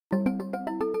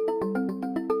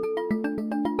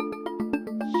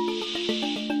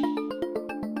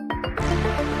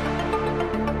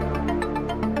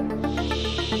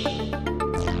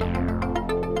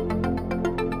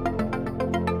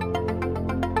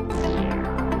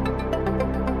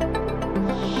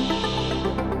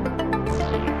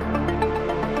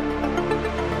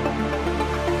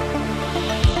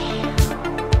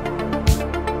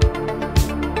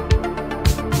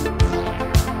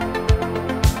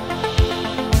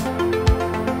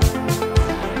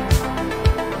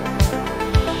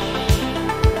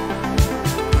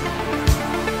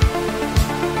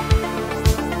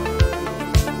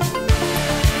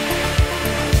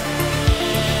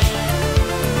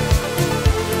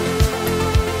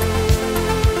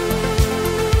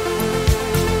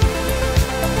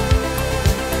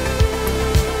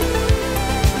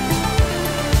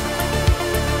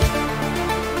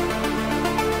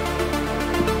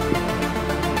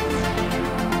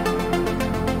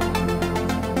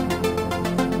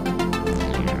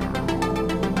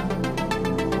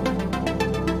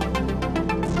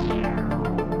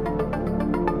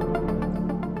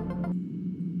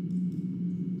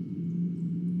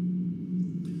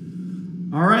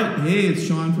All right, hey, it's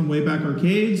Sean from Wayback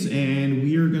Arcades, and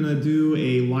we are gonna do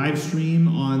a live stream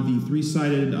on the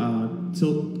three-sided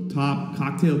tilt top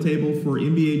cocktail table for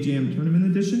NBA Jam Tournament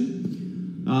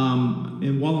Edition.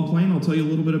 And while I'm playing, I'll tell you a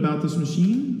little bit about this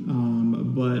machine.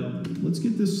 But let's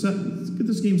get this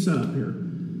game set up here.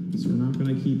 So we're not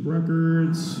gonna keep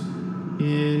records,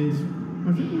 and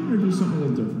I think we're gonna do something a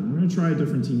little different. We're gonna try a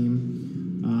different team.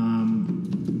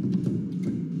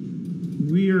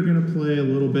 We are going to play a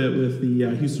little bit with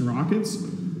the Houston Rockets.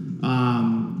 And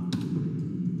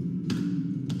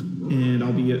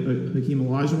I'll be Hakeem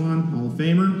Olajuwon, Hall of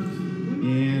Famer.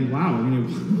 And wow, we're going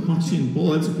to Washington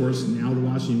Bullets, of course, now the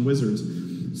Washington Wizards.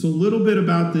 So a little bit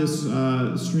about this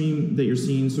stream that you're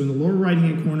seeing. So in the lower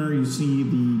right-hand corner, you see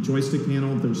the joystick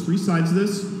panel. There's three sides to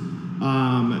this.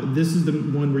 This is the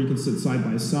one where you can sit side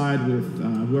by side with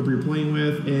whoever you're playing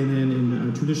with. And then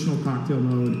in traditional cocktail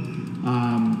mode,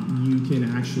 you can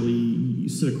actually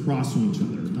sit across from each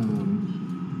other.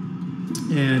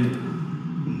 And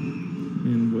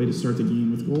way to start the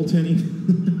game with goaltending.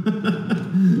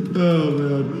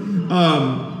 Oh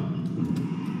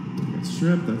man. Got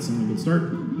stripped. That's not a good start.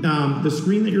 The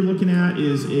screen that you're looking at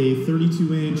is a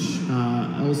 32-inch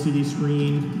LCD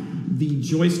screen. The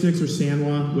joysticks are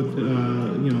Sanwa with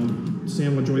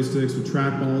Sanwa joysticks with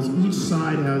trackballs. Each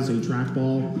side has a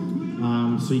trackball,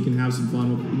 so you can have some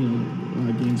fun with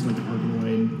games like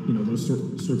Arkanoid, those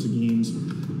sorts of games.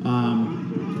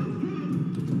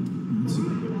 Let's see if I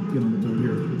can get on the board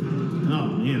here. Oh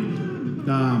man,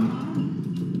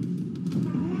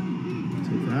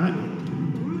 take that.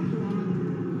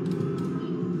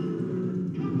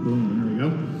 Boom, there we go.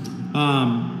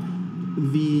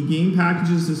 The game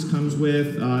packages this comes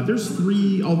with, there's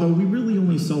three, although we really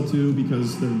only sell two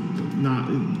because they're not,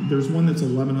 there's one that's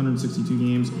 1,162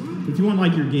 games. If you want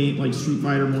like your game, like Street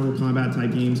Fighter, Mortal Kombat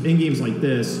type games, and games like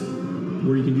this,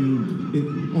 where you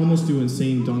can almost do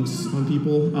insane dunks on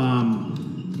people,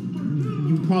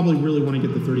 you probably really want to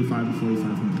get the 35 or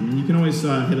 4500. And you can always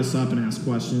hit us up and ask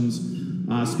questions.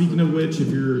 Speaking of which, if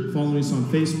you're following us on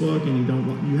Facebook and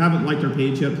you haven't liked our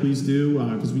page yet, please do,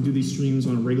 because we do these streams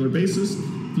on a regular basis.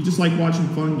 If you just like watching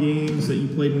fun games that you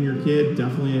played when you were a kid,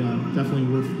 definitely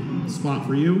worth the spot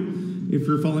for you. If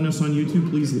you're following us on YouTube,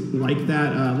 please like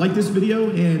that, like this video,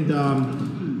 and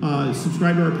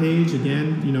subscribe to our page.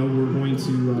 Again, we're going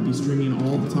to be streaming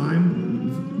all the time.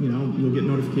 You'll get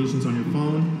notifications on your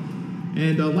phone.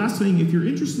 And last thing, if you're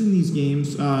interested in these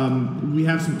games, we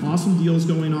have some awesome deals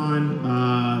going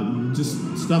on, just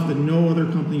stuff that no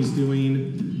other company is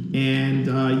doing. And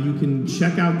you can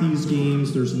check out these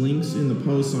games. There's links in the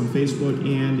posts on Facebook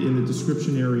and in the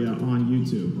description area on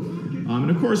YouTube. And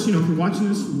of course, if you're watching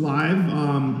this live,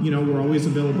 we're always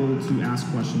available to ask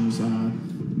questions,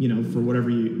 for whatever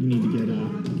you need to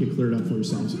get cleared up for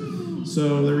yourselves.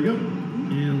 So there we go.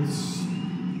 And let's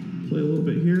play a little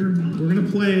bit here. We're going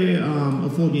to play a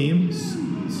full game,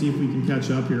 see if we can catch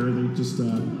up here. They just,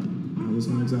 that was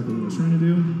not exactly what I was trying to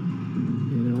do,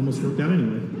 and it almost worked out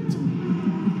anyway.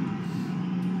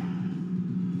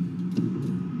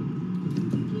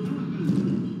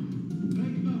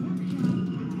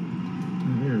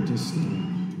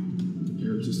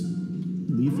 They're just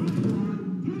lethal.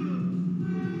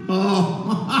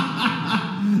 Oh,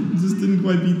 just didn't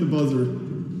quite beat the buzzer.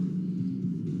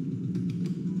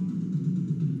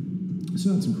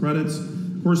 So that's some credits.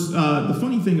 Of course, the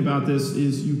funny thing about this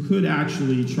is you could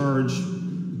actually charge,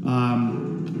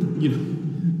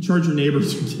 charge your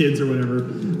neighbors or kids or whatever.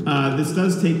 This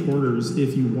does take quarters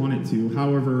if you want it to.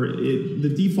 However, the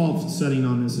default setting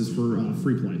on this is for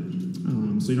free play.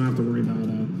 So you don't have to worry about,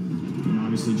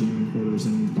 obviously jamming quarters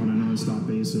on a non-stop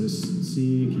basis. Let's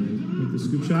see, can I make the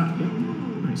scoop shot? Yep,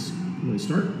 nice. Way to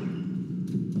start.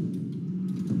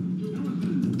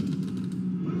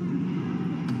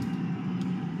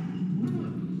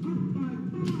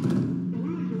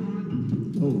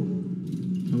 Oh,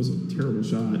 that was a terrible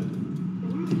shot.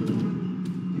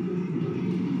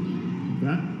 Like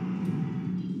that.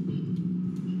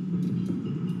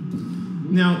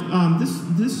 Now,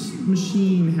 this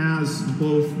machine has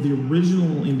both the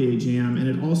original NBA Jam and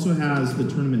it also has the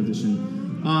Tournament Edition.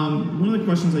 One of the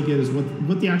questions I get is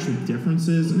what the actual difference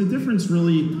is, and the difference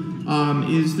really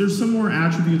is there's some more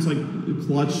attributes like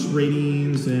clutch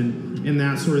ratings and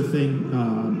that sort of thing.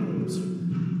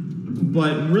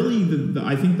 But really,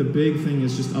 I think the big thing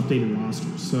is just updated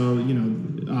rosters. So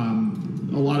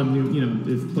a lot of new,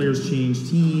 if players change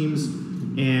teams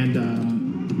and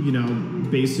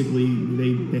basically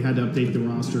they had to update the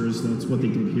rosters. That's what they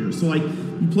did here. So like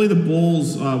you play the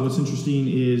Bulls. What's interesting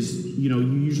is you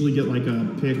usually get like a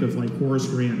pick of like Horace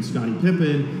Grant and Scottie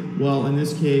Pippen. Well, in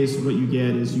this case, what you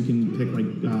get is you can pick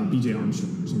like B.J.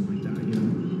 Armstrong or something like that.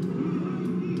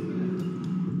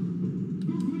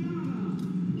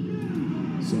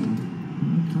 So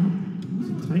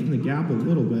kind of tighten the gap a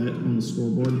little bit on the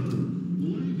scoreboard.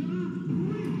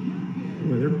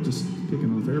 Boy, they're just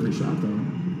picking off every shot, though.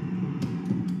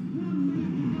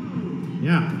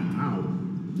 Yeah, wow.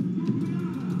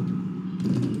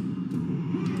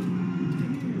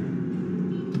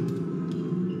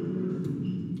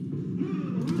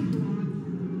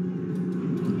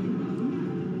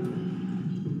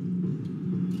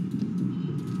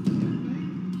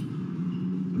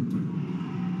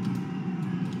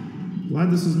 Glad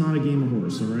this is not a game of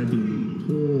horse, or I'd be in a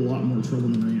whole lot more trouble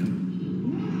than I am.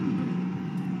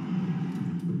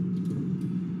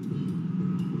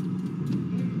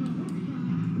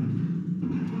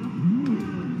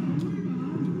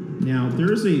 Now,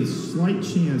 there is a slight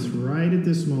chance right at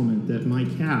this moment that my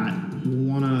cat will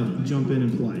want to jump in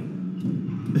and play.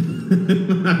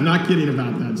 I'm not kidding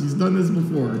about that. She's done this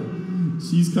before.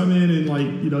 She's come in and, like,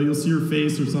 you'll see her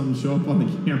face or something show up on the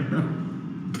camera.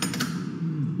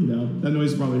 That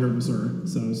noise probably hurts her.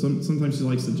 So sometimes she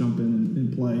likes to jump in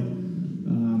and play.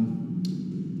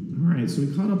 All right, so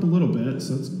we caught up a little bit,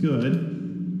 so that's good.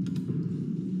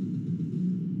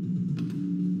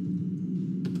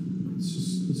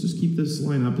 Let's just keep this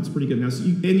line up. It's pretty good. Now,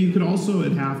 you could also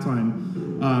at halftime,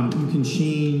 you can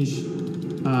change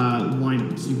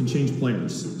lineups. You can change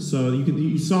players. So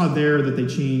you saw there that they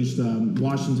changed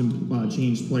Washington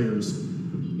changed players.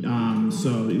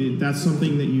 So that's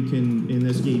something that you can in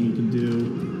this game you can do.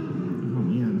 Oh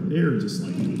man, they're just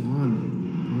like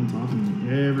on top of me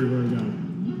everywhere I go.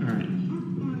 All right,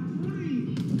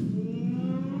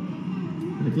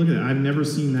 like look at that. I've never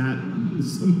seen that.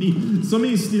 So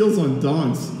many steals on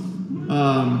dunks.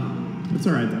 It's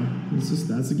all right though.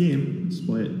 That's the game. Just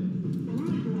play it.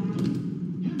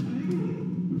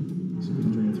 See if we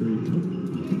can drain a three. Nope.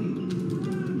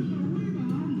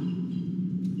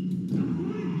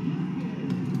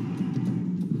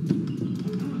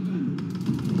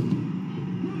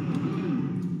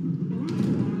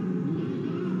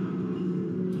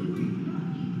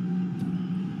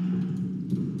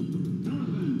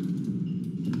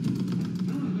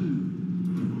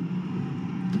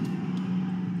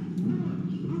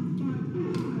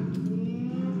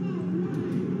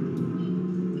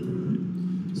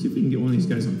 See if we can get one of these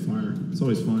guys on fire. It's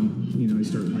always fun, you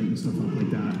start lighting stuff up like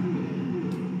that.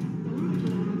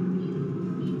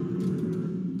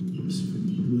 See if we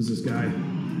can lose this guy.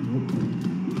 Nope.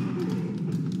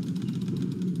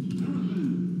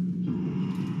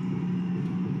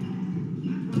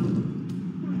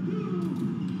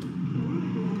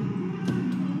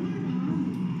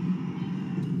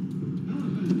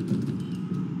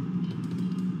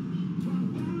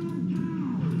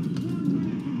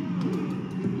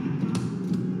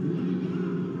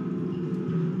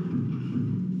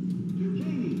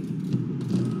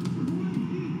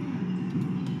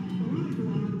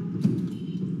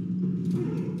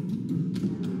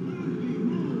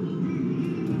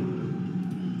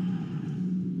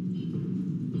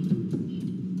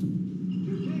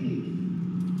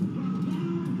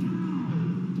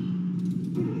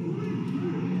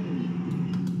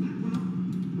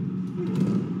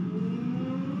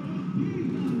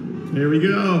 There we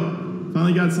go.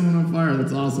 Finally got someone on fire.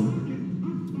 That's awesome.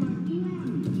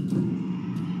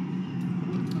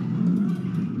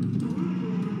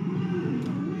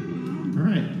 All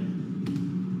right.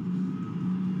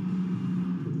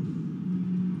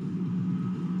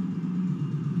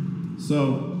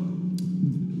 So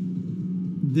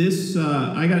this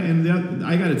I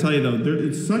got to tell you though,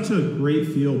 it's such a great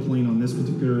feel playing on this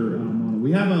particular model.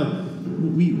 We have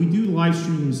we do live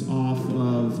streams off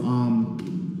of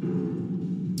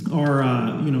our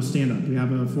stand-up. We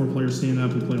have a 4-player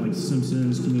stand-up. We play like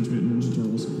Simpsons, Teenage Mutant Ninja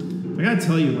Turtles. I gotta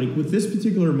tell you, like with this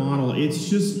particular model,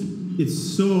 it's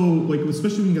so like,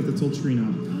 especially when you got the tilt screen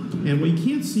up, and what you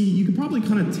can't see, you can probably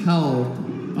kind of tell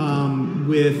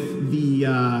with the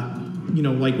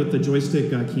like with the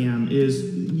joystick cam is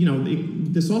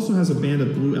this also has a band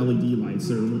of blue LED lights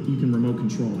that you can remote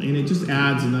control, and it just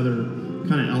adds another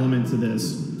kind of element to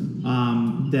this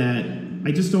that I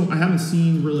haven't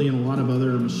seen really in a lot of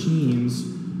other machines,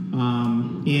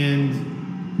 and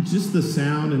just the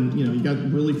sound, and you got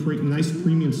really nice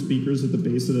premium speakers at the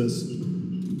base of this.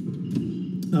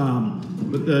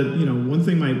 But the one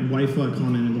thing my wife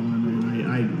commented on,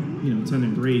 and 10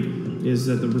 and great, is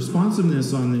that the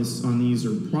responsiveness on these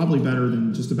are probably better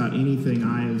than just about anything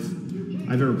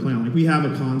I've ever played on. Like, we have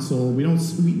a console, we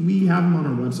have them on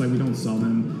our website, we don't sell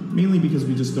them, mainly because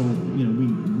we just don't, we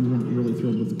weren't really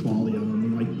thrilled with the quality of them.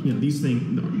 And like, these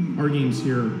things, our games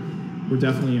here, we're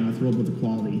definitely thrilled with the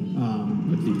quality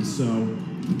with these. So,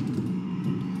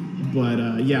 but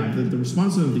yeah, the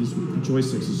responsiveness of these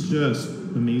joysticks is just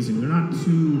amazing. They're not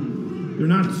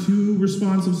too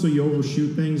responsive, so you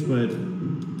overshoot things, but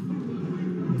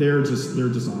they're just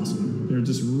awesome. They're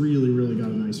just really got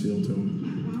a nice feel to them.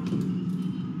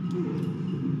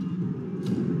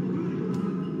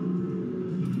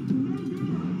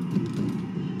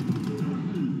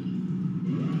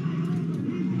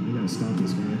 I gotta stop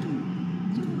this guy.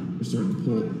 They're starting to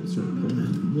pull a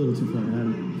little too far ahead.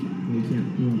 We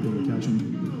won't be able to catch him.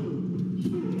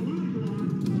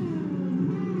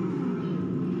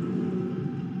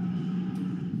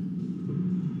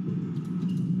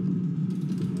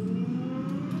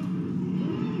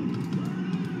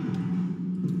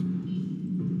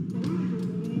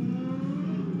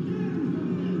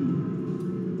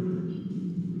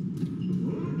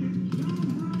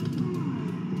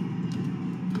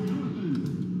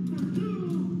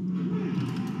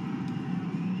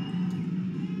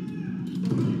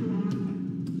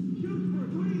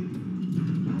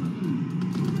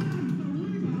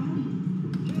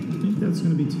 That's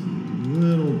going to be a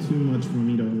little too much for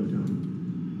me to overcome.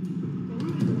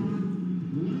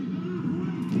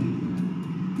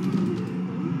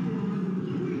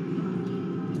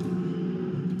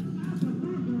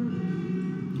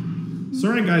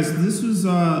 Sorry guys, this was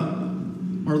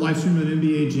our live stream at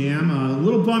NBA Jam. A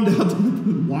little bummed out that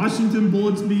the Washington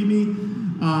Bullets beat me,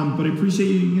 but I appreciate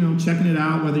you checking it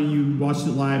out, whether you watched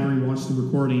it live or you watched the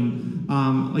recording.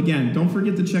 Again, don't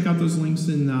forget to check out those links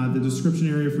in the description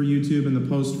area for YouTube and the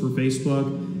post for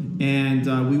Facebook, and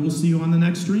we will see you on the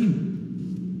next stream.